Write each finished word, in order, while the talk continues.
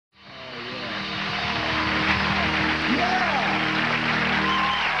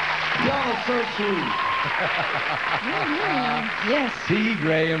so sweet. Yes. T.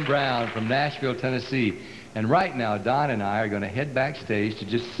 Graham Brown from Nashville, Tennessee. And right now, Don and I are going to head backstage to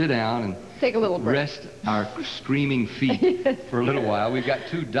just sit down and take a little break. Rest our screaming feet for a little while. We've got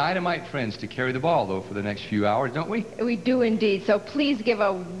two dynamite friends to carry the ball, though, for the next few hours, don't we? We do indeed. So please give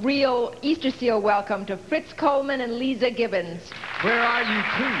a real Easter Seal welcome to Fritz Coleman and Leeza Gibbons. Where are you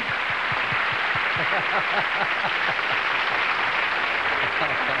two?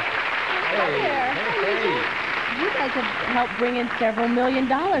 Hey. You guys have helped bring in several $1 million.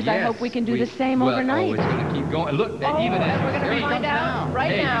 Yes, I hope we can do the same overnight. Oh, it's going to keep going. Look, even as we're going to find out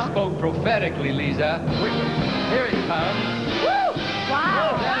right now. You spoke prophetically, Leeza. Here it comes. Woo!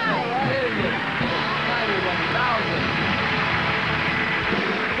 Wow!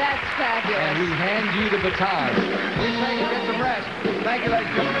 That's fabulous. And we hand you the baton. We say you get some rest. Thank you, ladies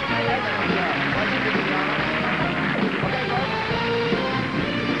and gentlemen. Okay, folks.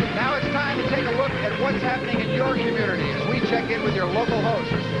 Now it's time to take a look at what's happening in your community as we check in with your local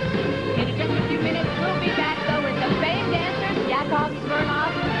hosts. In just a few minutes, we'll be back, though, with the famed dancers, Yakov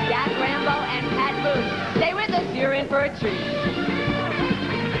Smirnoff, Jack Rambo, and Pat Boone. Stay with us. You're in for a treat.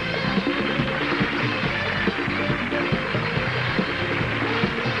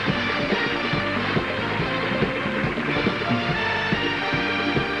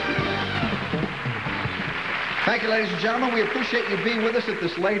 Thank you, ladies and gentlemen. We appreciate you being with us at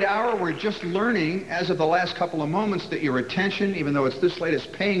this late hour. We're just learning, as of the last couple of moments, that your attention, even though it's this late, is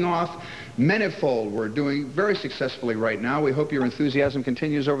paying off manifold. We're doing very successfully right now. We hope your enthusiasm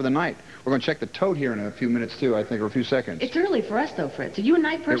continues over the night. We're going to check the tote here in a few minutes, too, I think, or a few seconds. It's early for us, though, Fritz. Are you a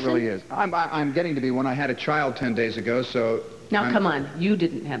night person? It really is. I'm getting to be one. I had a child 10 days ago, so... Now, come on. You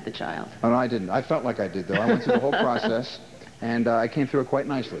didn't have the child. Oh, no, I didn't. I felt like I did, though. I went through the whole process, and I came through it quite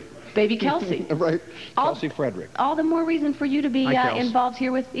nicely. Baby Kelsey. Right. Kelsey Frederick. All the more reason for you to be involved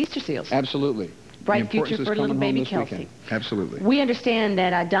here with Easter Seals. Absolutely. Bright future for little baby Kelsey. Weekend. Absolutely. We understand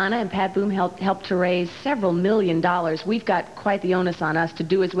that Donna and Pat Boone helped to raise several $1 million. We've got quite the onus on us to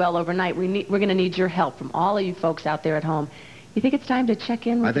do as well overnight. We're going to need your help from all of you folks out there at home. You think it's time to check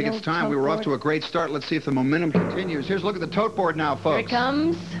in with I think it's time. We were off to a great start. Let's see if the momentum continues. Here's a look at the tote board now, folks. Here it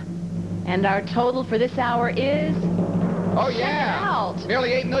comes. And our total for this hour is... Oh, yeah.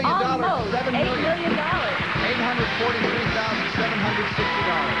 Nearly $8 million. Almost $7 million. $8 million. $843,760.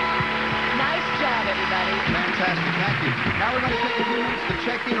 Nice job, everybody. Fantastic. Thank you. Now we're going to take a few minutes to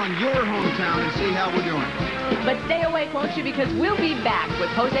check in on your hometown and see how we're doing. But stay awake, won't you? Because we'll be back with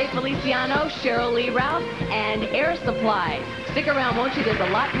Jose Feliciano, Cheryl Lee Ralph, and Air Supply. Stick around, won't you? There's a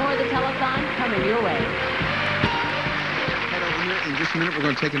lot more of the telethon coming your way. In just a minute, we're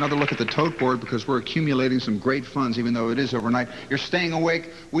going to take another look at the tote board because we're accumulating some great funds, even though it is overnight. You're staying awake.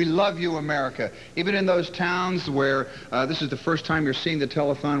 We love you, America. Even in those towns where this is the first time you're seeing the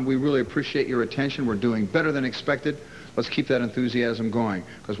telethon, we really appreciate your attention. We're doing better than expected. Let's keep that enthusiasm going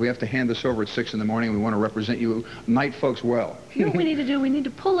because we have to hand this over at 6 in the morning. We want to represent you night folks well. You know what we need to do? We need to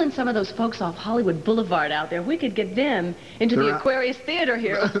pull in some of those folks off Hollywood Boulevard out there. We could get them into the Aquarius Theater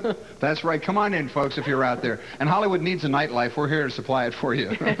here. That's right. Come on in, folks, if you're out there. And Hollywood needs a nightlife. We're here to supply it for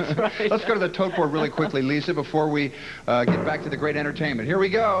you. That's right. Let's go to the tote board really quickly, Leeza, before we get back to the great entertainment. Here we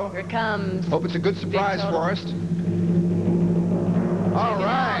go. Here it comes. Hope it's a good surprise for us. All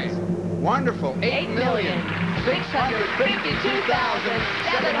right. Wonderful.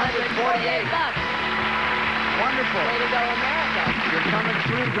 $8,652,748. Wonderful. Way to go, America. You're coming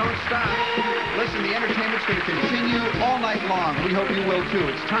through. Don't stop. Listen, the entertainment's going to continue all night long. We hope you will, too.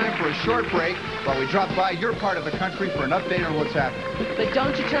 It's time for a short break while we drop by your part of the country for an update on what's happening. But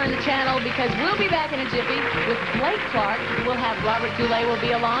don't you turn the channel because we'll be back in a jiffy with Blake Clark. We'll have Robert Goulet will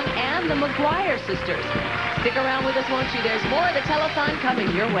be along and the McGuire sisters. Stick around with us, won't you? There's more of the telethon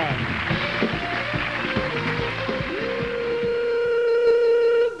coming your way.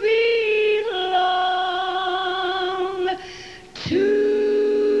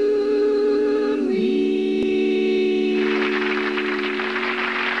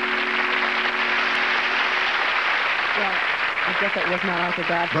 It was not Arthur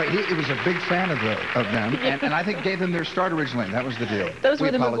Godfrey. Right, he was a big fan of them, and I think gave them their start originally. That was the deal. Those were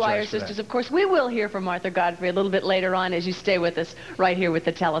the McGuire sisters, of course. We will hear from Arthur Godfrey a little bit later on as you stay with us right here with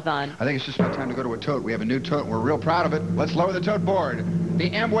the telethon. I think it's just about time to go to a tote. We have a new tote, and we're real proud of it. Let's lower the tote board.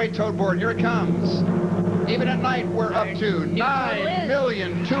 The Amway tote board, here it comes. Even at night, we're up to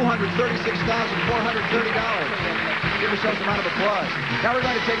 $9,236,430. Give yourselves a round of applause. Now we're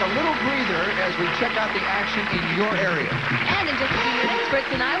going to take a little breather as we check out the action in your area. And in just a few minutes,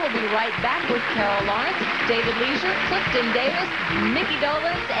 Fritz and I will be right back with Carol Lawrence, David Leisure, Clifton Davis, Mickey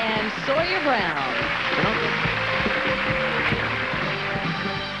Dolenz, and Sawyer Brown.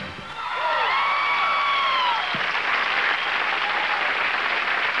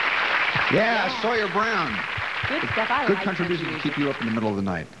 Yeah, Sawyer Brown. Good stuff. I Good like country music to keep you up in the middle of the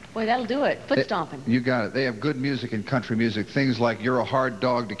night. Boy, that'll do it. Foot stomping. You got it. They have good music in country music. Things like "You're a Hard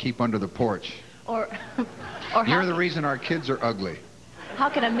Dog to Keep Under the Porch." Or "You're the Reason Our Kids Are Ugly." How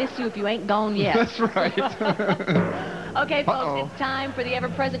can I miss you if you ain't gone yet? That's right. Okay, folks, it's time for the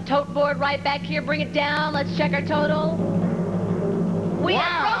ever-present tote board right back here. Bring it down. Let's check our total. We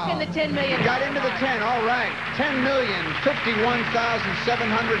have broken the 10 million. Got into the 10, all right.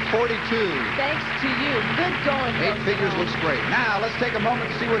 10,051,742. Thanks to you. Good going, folks. 8 figures looks great. Now, let's take a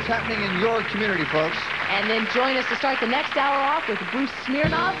moment to see what's happening in your community, folks. And then join us to start the next hour off with Bruce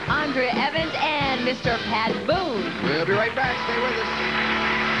Smirnoff, Andrea Evans, and Mr. Pat Boone. We'll be right back. Stay with us.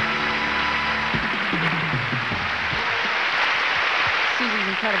 Susie's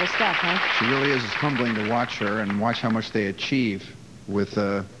incredible stuff, huh? She really is. It's humbling to watch her and watch how much they achieve with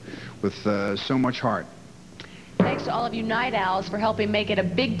so much heart. Thanks to all of you night owls for helping make it a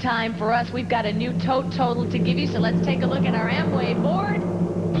big time for us. We've got a new tote total to give you, so let's take a look at our Amway board.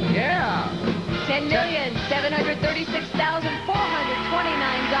 Yeah.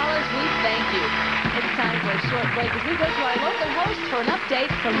 $10,736,429. We thank you. It's time for a short break as we go to our local host for an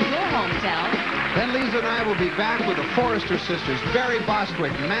update from your hometown. Then Leeza and I will be back with the Forrester sisters, Barry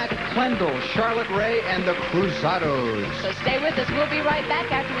Bostwick, Matt Klendel, Charlotte Ray, and the Cruzados. So stay with us. We'll be right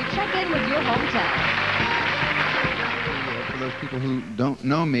back after we check in with your hometown. For those people who don't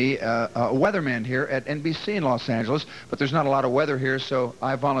know me, a weatherman here at NBC in Los Angeles, but there's not a lot of weather here, so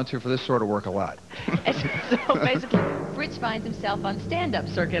I volunteer for this sort of work a lot. So basically, Fritz finds himself on stand-up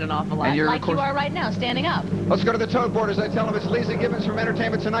circuit an awful lot, And like you are right now, standing up. Let's go to the tote board as I tell them it's Leeza Gibbons from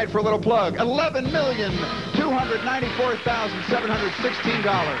Entertainment Tonight for a little plug. $11,294,716.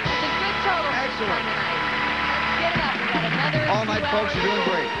 That's a good total. Excellent. Let's get it up. We got another All night, folks. You're doing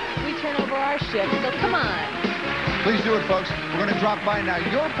great. We turn over our shift, so come on. Please do it, folks. We're going to drop by now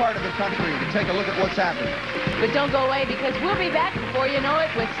your part of the country to take a look at what's happening. But don't go away, because we'll be back before you know it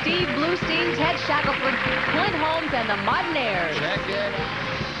with Steve Bluestein, Ted Shackelford, Clint Holmes, and the Modernaires. Check it.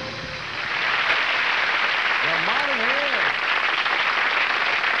 The Modernaires.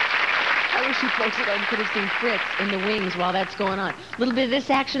 I wish you folks at home could have seen Fritz in the wings while that's going on. A little bit of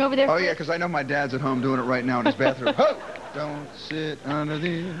this action over there, Oh, Fritz? yeah, because I know my dad's at home doing it right now in his bathroom. Ho! Don't sit under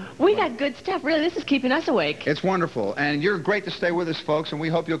the... We got good stuff. Really, this is keeping us awake. It's wonderful, and you're great to stay with us, folks, and we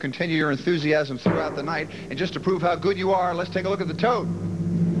hope you'll continue your enthusiasm throughout the night. And just to prove how good you are, let's take a look at the tote.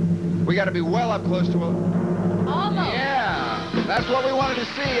 We got to be well up close to a... Almost. Yeah, that's what we wanted to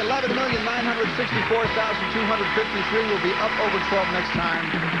see. 11,964,253 will be up over 12 next time.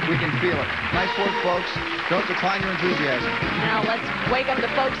 We can feel it. Nice work, folks. Don't decline your enthusiasm. Now let's wake up the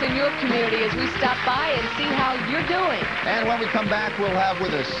folks in your community as we stop by and see how you're doing. And when we come back, we'll have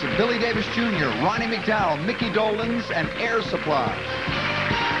with us Billy Davis Jr., Ronnie McDowell, Mickey Dolans, and Air Supply.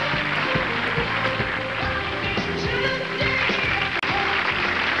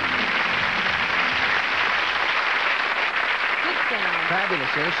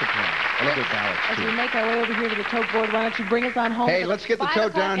 Fabulous Air Supply. I love it, Alex. As we make our way over here to the tote board, why don't you bring us on home? Hey, let's get the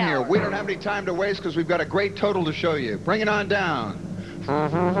tote down here. We don't have any time to waste because we've got a great total to show you. Bring it on down.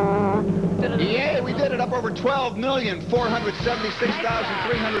 Yay, we did it. Up over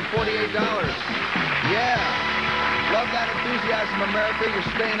 $12,476,348. Yeah. Love that enthusiasm, America. You're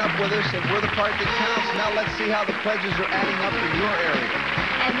staying up with us, and we're the part that counts. Now let's see how the pledges are adding up in your area.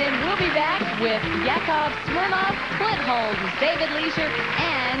 And then we'll be back with Yakov Smirnoff, Clint Holmes, David Leisure,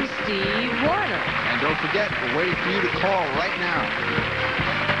 and Steve Warner. And don't forget, we're waiting for you to call right now.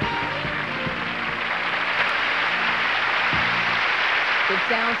 Good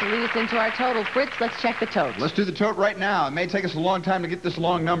sounds to lead us into our total. Fritz, let's check the tote. Let's do the tote right now. It may take us a long time to get this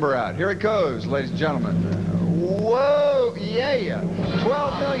long number out. Here it goes, ladies and gentlemen. Whoa, yeah.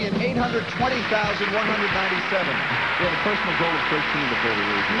 12,820,197. We have a personal goal of 13 before we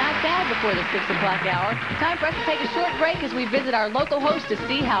leave. Not bad before the 6 o'clock hour. Time for us to take a short break as we visit our local host to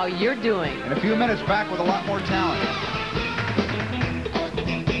see how you're doing. In a few minutes, back with a lot more talent.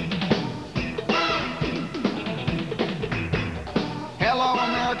 Hello,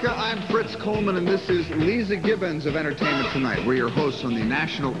 America. I'm Fritz Coleman, and this is Leeza Gibbons of Entertainment Tonight. We're your hosts on the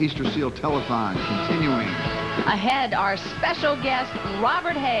National Easter Seal Telethon, continuing. Ahead, our special guest,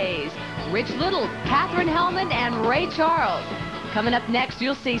 Robert Hayes, Rich Little, Catherine Hellman, and Ray Charles. Coming up next,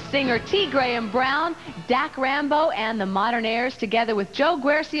 you'll see singer T. Graham Brown, Dak Rambo, and the Modernaires together with Joe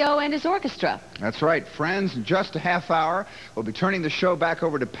Guercio and his orchestra. That's right, friends. In just a half hour, we'll be turning the show back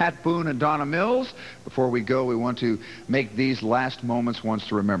over to Pat Boone and Donna Mills. Before we go, we want to make these last moments ones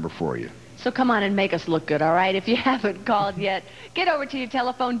to remember for you. So come on and make us look good, all right? If you haven't called yet, get over to your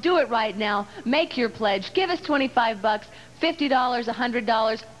telephone. Do it right now. Make your pledge. Give us 25 bucks, $50,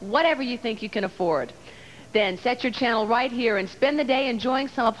 $100, whatever you think you can afford. Then set your channel right here and spend the day enjoying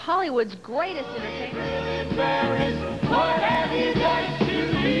some of Hollywood's greatest entertainment. What have you done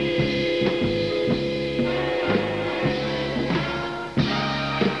to me?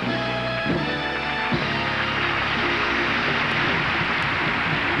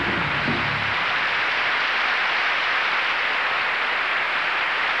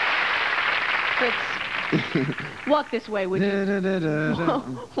 Fritz, walk this way, would you?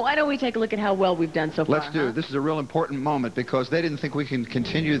 Why don't we take a look at how well we've done so far? Let's do it. This is a real important moment because they didn't think we can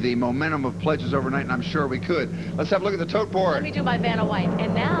continue the momentum of pledges overnight, and I'm sure we could. Let's have a look at the tote board. Let me do my Vanna White.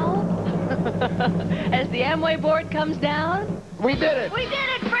 And now, as the Amway board comes down... We did it! We did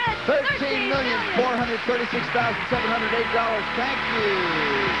it, Fritz! $13,436,708. Thank you.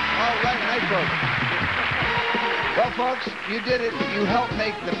 All right, night, folks. Well, folks, you did it. You helped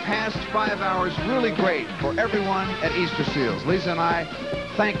make the past 5 hours really great for everyone at Easter Seals. Leeza and I,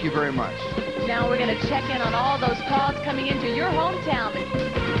 thank you very much. Now we're going to check in on all those calls coming into your hometown.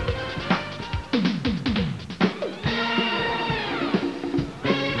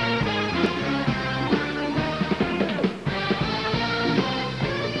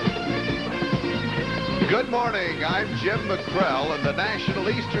 Good morning. I'm Jim McKrell, and the National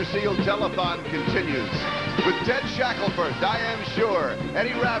Easter Seal Telethon continues with Ted Shackelford, Diane Shore,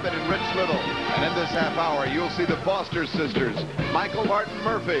 Eddie Rabbit, and Rich Little. And in this half hour, you'll see the Foster sisters, Michael Martin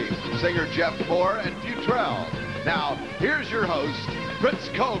Murphy, singer Jeff Moore, and Futrell. Now, here's your host, Fritz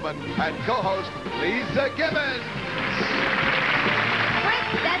Coleman, and co-host Leeza Gibbons.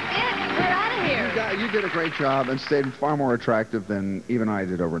 Fritz, that's it. We're out of here. You did a great job and stayed far more attractive than even I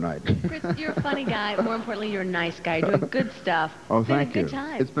did overnight. Fritz, you're a funny guy. More importantly, you're a nice guy. You're doing good stuff. Oh, thank you. Good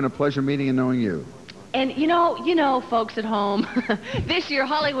time. It's been a pleasure meeting and knowing you. And you know, folks at home, this year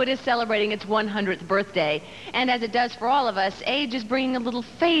Hollywood is celebrating its 100th birthday. And as it does for all of us, age is bringing a little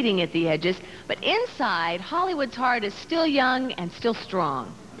fading at the edges. But inside, Hollywood's heart is still young and still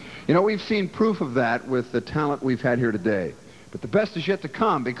strong. You know, we've seen proof of that with the talent we've had here today. But the best is yet to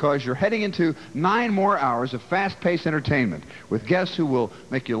come because you're heading into 9 more hours of fast-paced entertainment with guests who will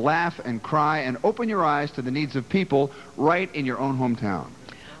make you laugh and cry and open your eyes to the needs of people right in your own hometown.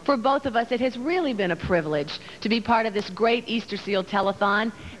 For both of us, it has really been a privilege to be part of this great Easter Seal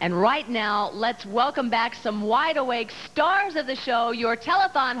Telethon. And right now, let's welcome back some wide-awake stars of the show, your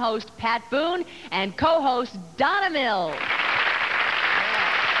telethon host, Pat Boone, and co-host, Donna Mills.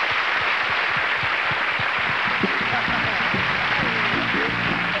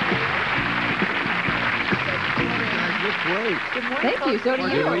 Great. Good morning. Thank you. So do you.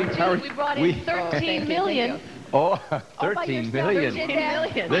 We brought in 13 million. Oh, 13 million. 13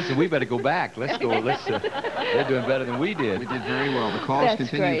 million. Listen, we better go back. Let's go. They're doing better than we did. We did very well. The calls That's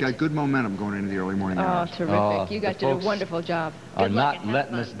continue. great. You've got good momentum going into the early morning hours. Oh, terrific. You guys did a wonderful job. Are Good luck not and have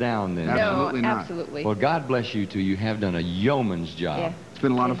letting fun. us down then. Absolutely No, not. absolutely. Well, God bless you two. You have done a yeoman's job. Yeah. It's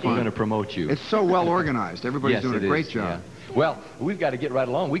been a lot of We're fun. going to promote you. It's so well organized. Everybody's Yes, doing it a great is, job. yeah. Well, we've got to get right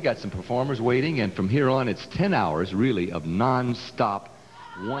along. We got some performers waiting, and from here on, it's 10 hours, really, of non-stop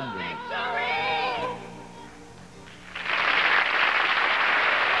wonderment.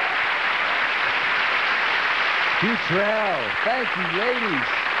 Futrell, thank you, ladies.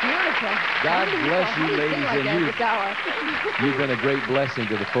 Beautiful. God Beautiful. bless How you, do sing ladies, like and that you. this hour? You've been a great blessing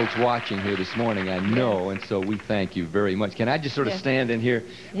to the folks watching here this morning, I know, and so we thank you very much. Can I just sort of stand in here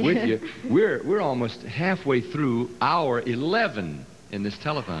with you? We're almost halfway through hour 11 in this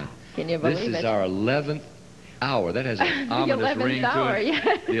telethon. Can you believe This is it? our 11th hour. That has an ominous 11th ring hour, to it.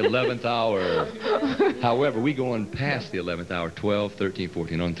 yeah. The 11th hour. However, we go on past the 11th hour, 12, 13,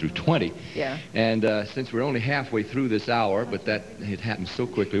 14, on through 20. Yeah. And since we're only halfway through this hour, but it happened so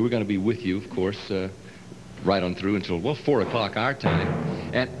quickly, we're going to be with you, of course, right on through until, well, 4 o'clock our time.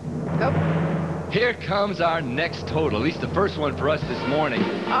 And here comes our next total, at least the first one for us this morning.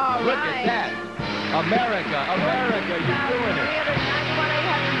 All Look right. at that. America, America, you're doing it.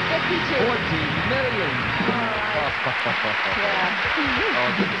 391,852. 14 million. Oh,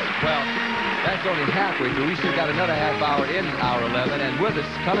 well, that's only halfway through. We still got another half hour in hour 11. And with us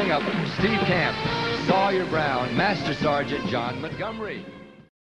coming up, Steve Camp, Sawyer Brown, Master Sergeant John Montgomery.